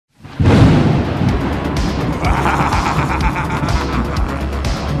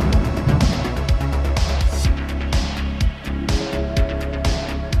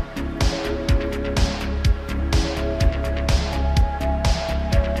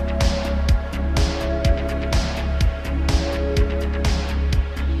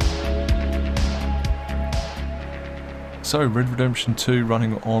So Red Redemption 2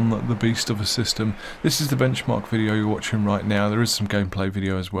 running on the beast of a system. This is the benchmark video you're watching right now. There is some gameplay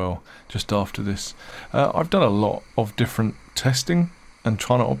video as well just after this. I've done a lot of different testing and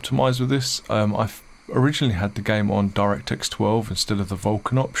trying to optimize with this. I've originally had the game on DirectX 12 instead of the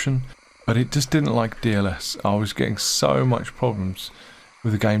Vulkan option, but it just didn't like DLS. I was getting so much problems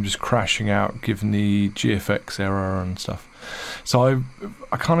with the game just crashing out given the GFX error and stuff. So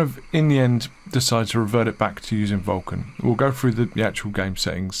I kind of, in the end, decided to revert it back to using Vulkan. We'll go through the actual game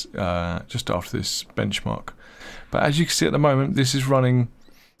settings just after this benchmark. But as you can see at the moment, this is running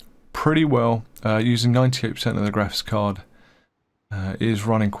pretty well, using 98% of the graphics card. It is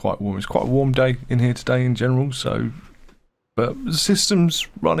running quite warm. It's quite a warm day in here today in general, so... But the system's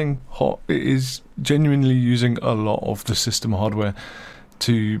running hot. It is genuinely using a lot of the system hardware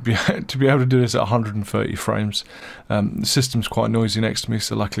to be able to do this at 130 frames. The system's quite noisy next to me,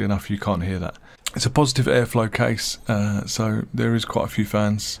 so luckily enough you can't hear that. It's a positive airflow case, so there is quite a few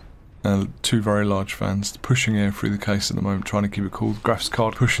fans, two very large fans pushing air through the case at the moment, trying to keep it cool. The graphics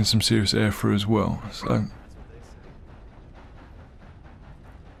card pushing some serious air through as well.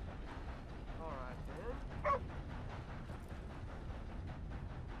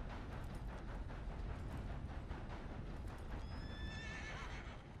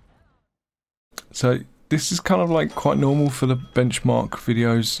 So this is kind of like quite normal for the benchmark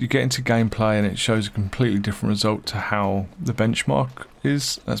videos. You get into gameplay and it shows a completely different result to how the benchmark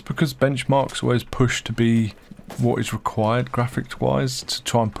is. That's because benchmarks always push to be what is required graphics wise to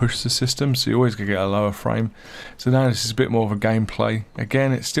try and push the system, so you're always going to get a lower frame. So now this is a bit more of a gameplay.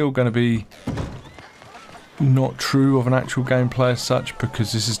 Again, it's still going to be not true of an actual gameplay as such,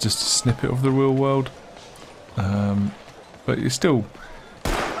 because this is just a snippet of the real world. But it still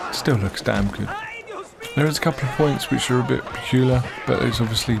looks damn good. There is a couple of points which are a bit peculiar, but it's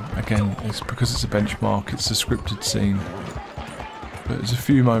obviously, again, it's because it's a benchmark, it's a scripted scene. But there's a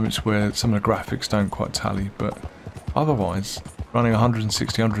few moments where some of the graphics don't quite tally, but otherwise, running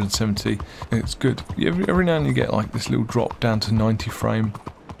 160, 170, it's good. Every now and then you get like this little drop down to 90 frame.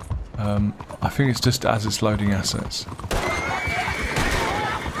 I think it's just as it's loading assets.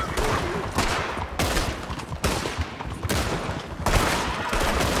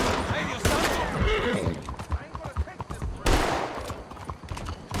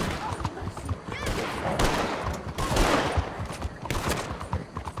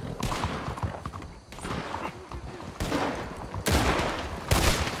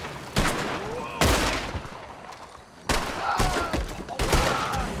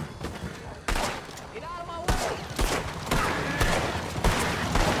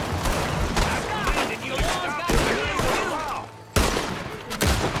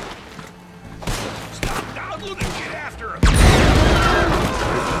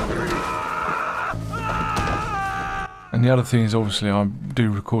 And the other thing is, obviously I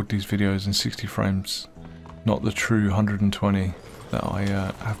do record these videos in 60 frames, not the true 120 that I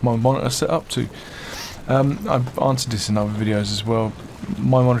have my monitor set up to. I've answered this in other videos as well.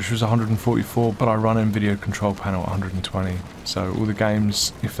 My monitor is 144, but I run Nvidia control panel at 120. So all the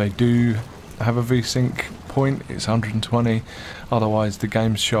games, if they do have a VSync point, it's 120. Otherwise the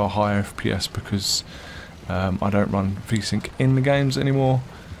games show a higher FPS because I don't run VSync in the games anymore.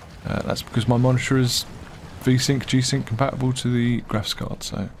 That's because my monitor is VSync, Gsync compatible to the graphics card.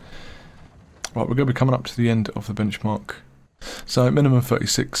 So, right, we're going to be coming up to the end of the benchmark. So minimum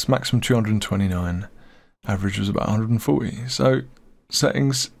 36, maximum 229, average was about 140. So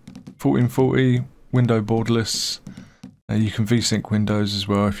settings 1440, window borderless. You can VSync windows as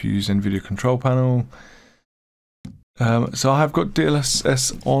well if you use Nvidia control panel. So I have got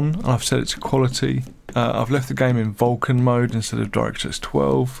DLSS on and I've set it to quality. I've left the game in Vulkan mode instead of DirectX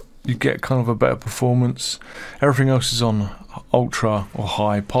 12. You get kind of a better performance. Everything else is on ultra or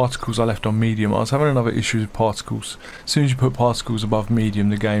high. Particles I left on medium. I was having another issue with particles. As soon as you put particles above medium,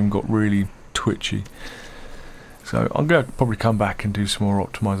 the game got really twitchy. So I'm going to probably come back and do some more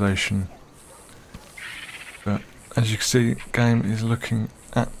optimization. But as you can see, the game is looking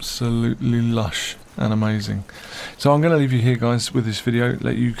absolutely lush and amazing. So I'm going to leave you here, guys, with this video.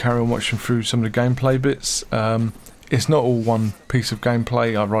 Let you carry on watching through some of the gameplay bits. It's not all one piece of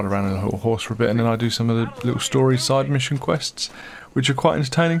gameplay. I ride around on a little horse for a bit and then I do some of the little story side mission quests, which are quite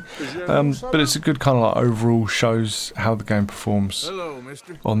entertaining. But it's a good kind of like overall shows how the game performs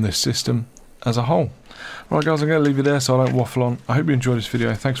on this system as a whole. Right, guys, I'm going to leave you there so I don't waffle on. I hope you enjoyed this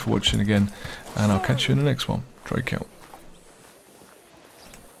video. Thanks for watching again, and I'll catch you in the next one. Drayke out.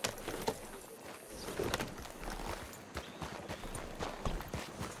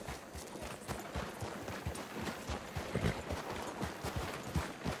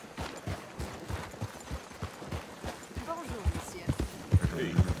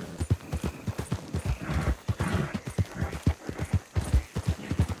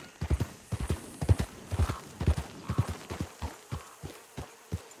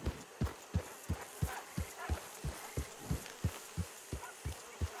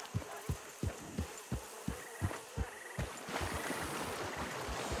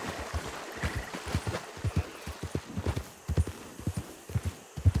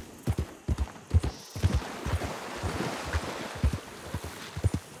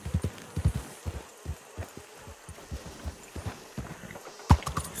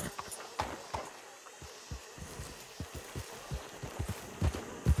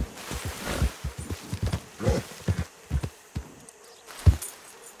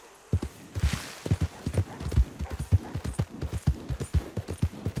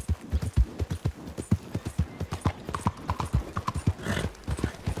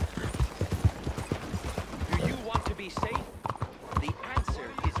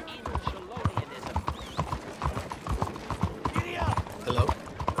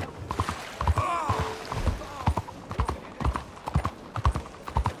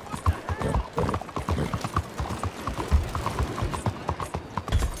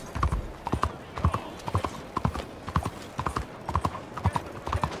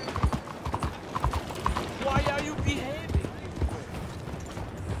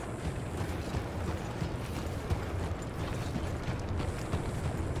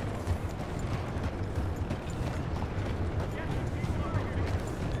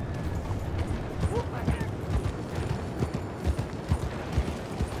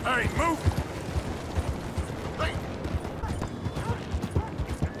 Hey, move! Hey!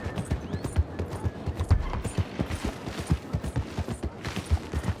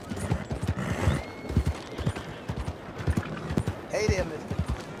 Hey there, mister.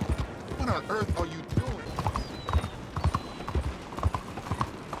 What on earth are you doing?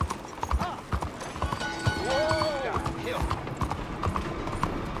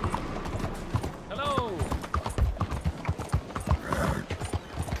 Hello.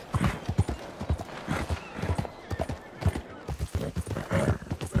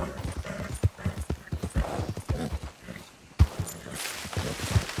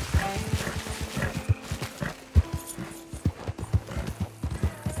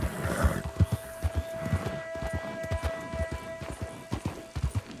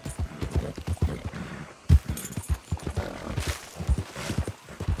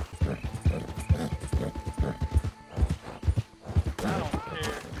 I don't care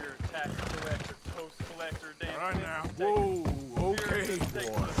if you're a tax collector, post collector, damn. All right now. state. Whoa, If you're okay, a mistake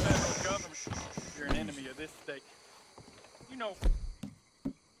boy. for the federal government, you're an enemy of this state. You know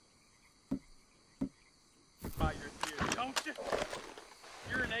by your theory, don't you?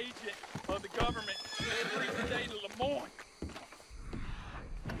 You're an agent of the government every state of Lemoyne.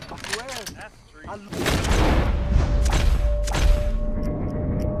 I swear. That's true.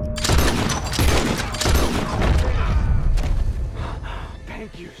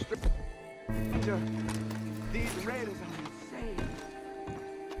 Thank you, stranger. These raiders are insane.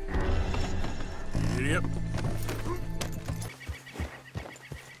 Yep.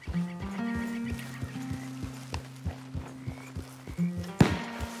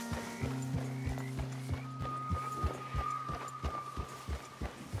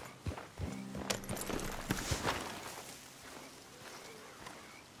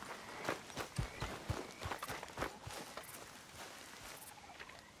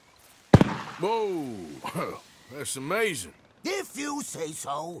 Whoa, that's amazing. If you say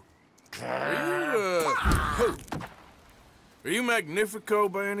so. Are you Magnifico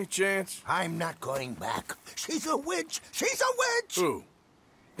by any chance? I'm not going back. She's a witch. She's a witch. Who?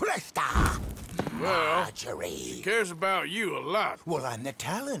 Presta. Well, Marjorie. cares about you a lot. Well, I'm the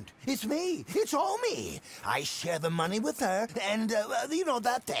talent. It's me. It's all me. I share the money with her, and, you know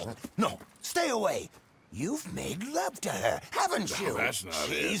that thing. No, stay away. You've made love to her, haven't you? That's not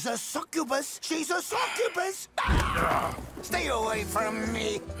it. She's a succubus. She's a succubus. Ah! Stay away from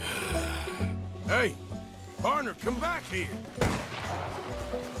me. Hey, partner, come back here.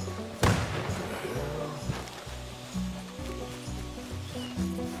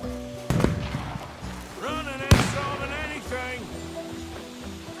 Running ain't solving anything.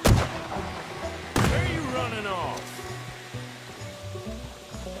 Where are you running off?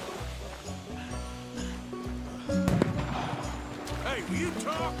 Hey, will you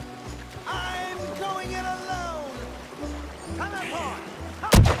talk? I'm going it alone. Teleport.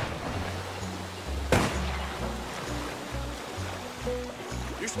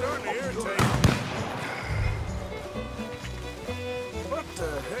 You're starting to irritate. What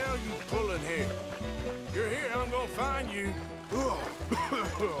the hell you pulling here? You're here, I'm gonna find you. Oh,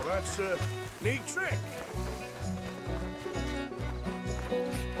 that's a neat trick.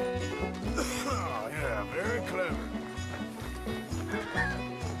 Oh, yeah, very clever.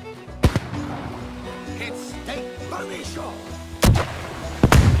 It's State Bunny Show.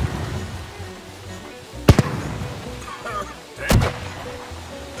 Damn it.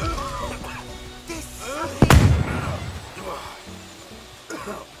 This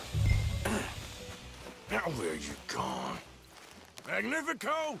Now where you gone?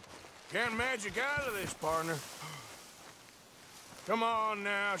 Magnifico! Can't magic out of this, partner. Come on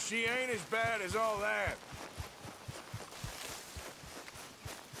now, she ain't as bad as all that.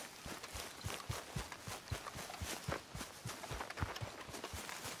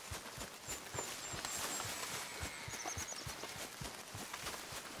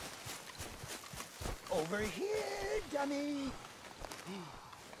 over here, dummy.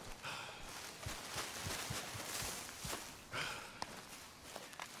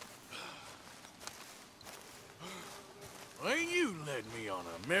 Ain't you led me on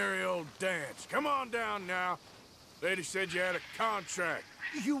a merry old dance? Come on down now. Lady said you had a contract.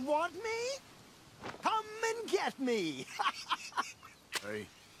 You want me? Come and get me. Hey,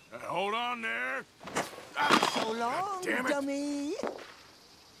 hold on there. So long, damn it. dummy.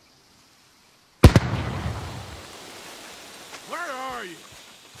 Where are you?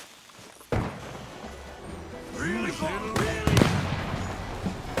 Really, little?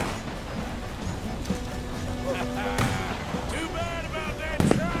 Too bad about that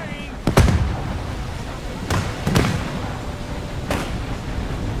train.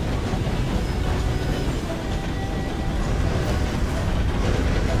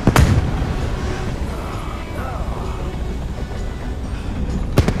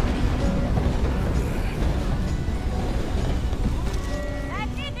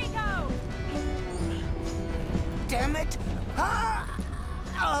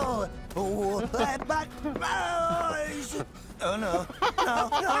 Oh, no. No,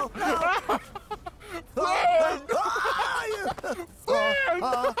 no, no. No,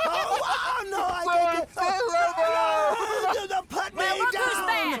 I can't. Put me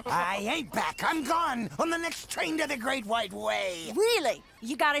down. I ain't back. I'm gone on the next train to the Great White Way. Really?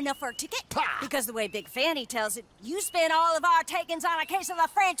 You got enough for a ticket? Because the way Big Fanny tells it, you spent all of our takings on a case of the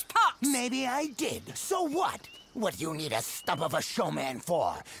French pox. Maybe I did. So what? What do you need a stump of a showman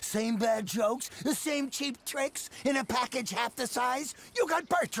for? Same bad jokes, the same cheap tricks, in a package half the size? You got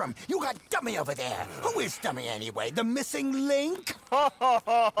Bertram, you got Dummy over there. Who is Dummy anyway? The missing link? Shut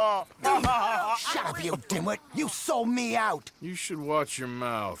up, you dimwit. You sold me out. You should watch your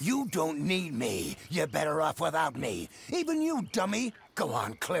mouth. You don't need me. You're better off without me. Even you, Dummy. Go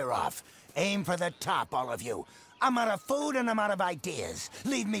on, clear off. Aim for the top, all of you. I'm out of food and I'm out of ideas.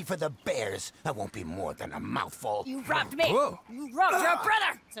 Leave me for the bears. I won't be more than a mouthful. You robbed me. Whoa. You robbed your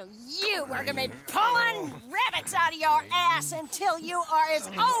brother. So you are gonna be pulling rabbits out of your ass until you are as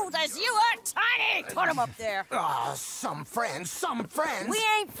old as you are tiny. Put them up there. Ah, some friends, some friends. We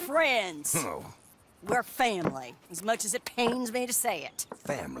ain't friends. Oh, We're family, as much as it pains me to say it.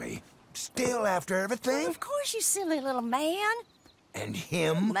 family. Still after everything? Of course, you silly little man. And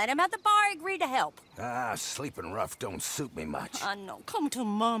him? Met him at the bar, agreed to help. Ah, sleeping rough don't suit me much. I know. Come to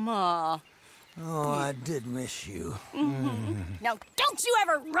Mama. Oh, I did miss you. Now, don't you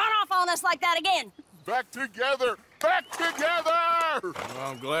ever run off on us like that again. Back together! Back together!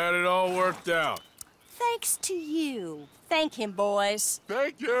 I'm glad it all worked out. Thanks to you. Thank him, boys.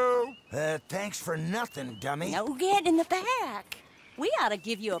 Thank you! Thanks for nothing, Dummy. Now get in the back. We ought to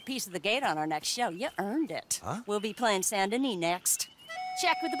give you a piece of the gate on our next show. You earned it. Huh? We'll be playing Saint Denis next.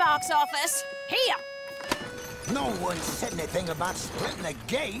 Check with the box office. Here. No one said anything about splitting the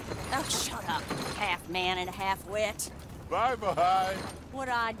gate. Oh, shut up. Half man and half wit. Bye-bye. What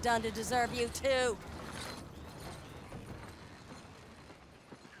I done to deserve you, too?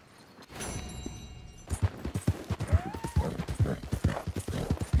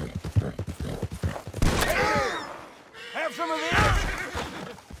 Have some of this.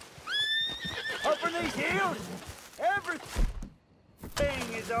 Up in these hills,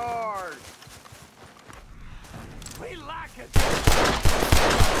 everything is ours. We like it.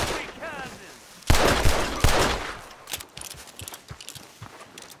 We cousins.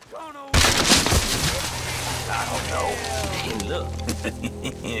 Gonna I don't know. Hey, look.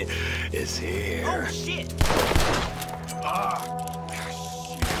 It's here. Oh, shit.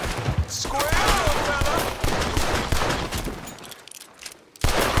 Square up, fella.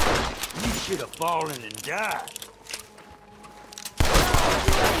 You should have fallen and died.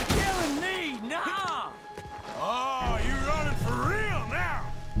 You ain't killing me, nah. Oh, you running for real now?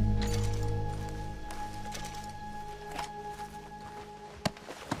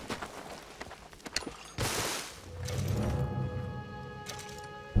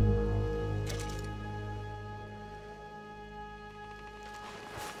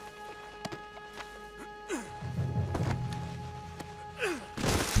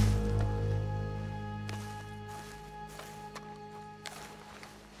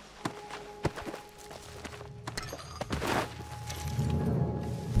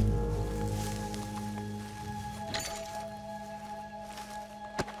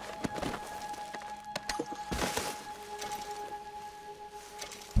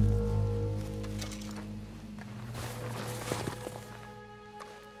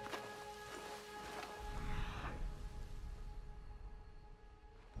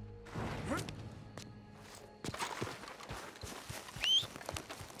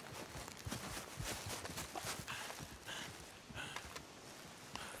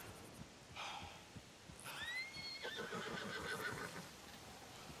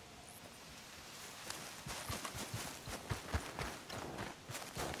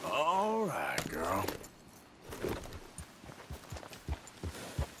 All right, girl.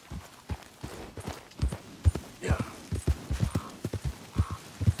 Yeah.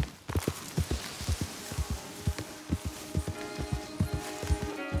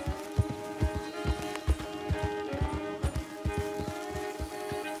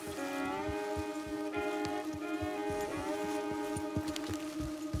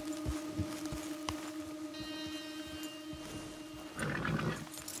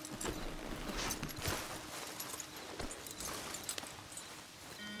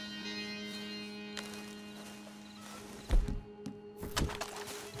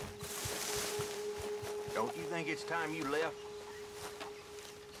 Don't you think it's time you left?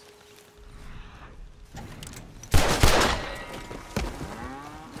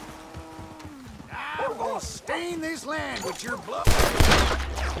 I'm gonna stain this land with your blood.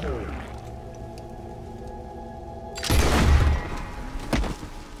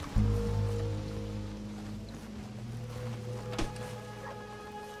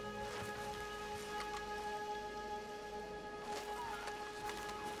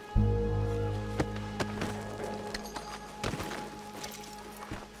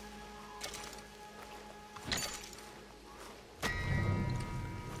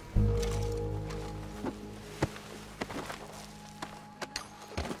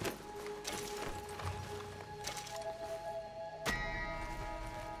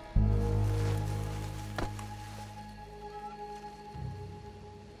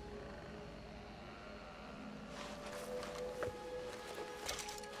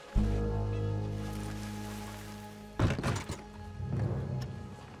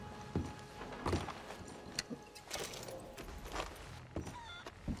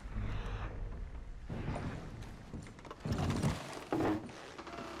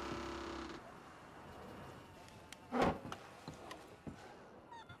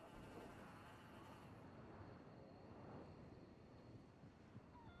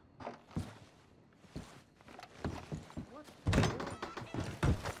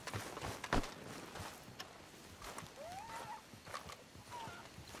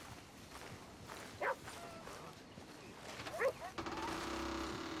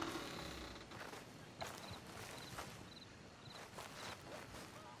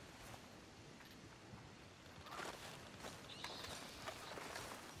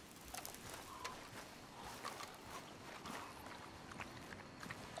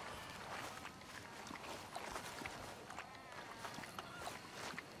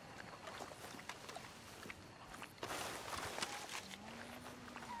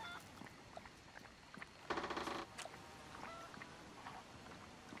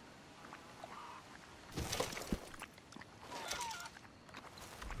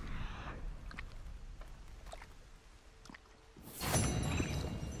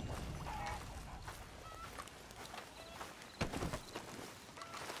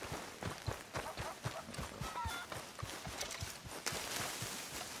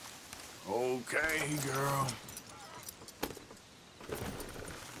 Okay, girl.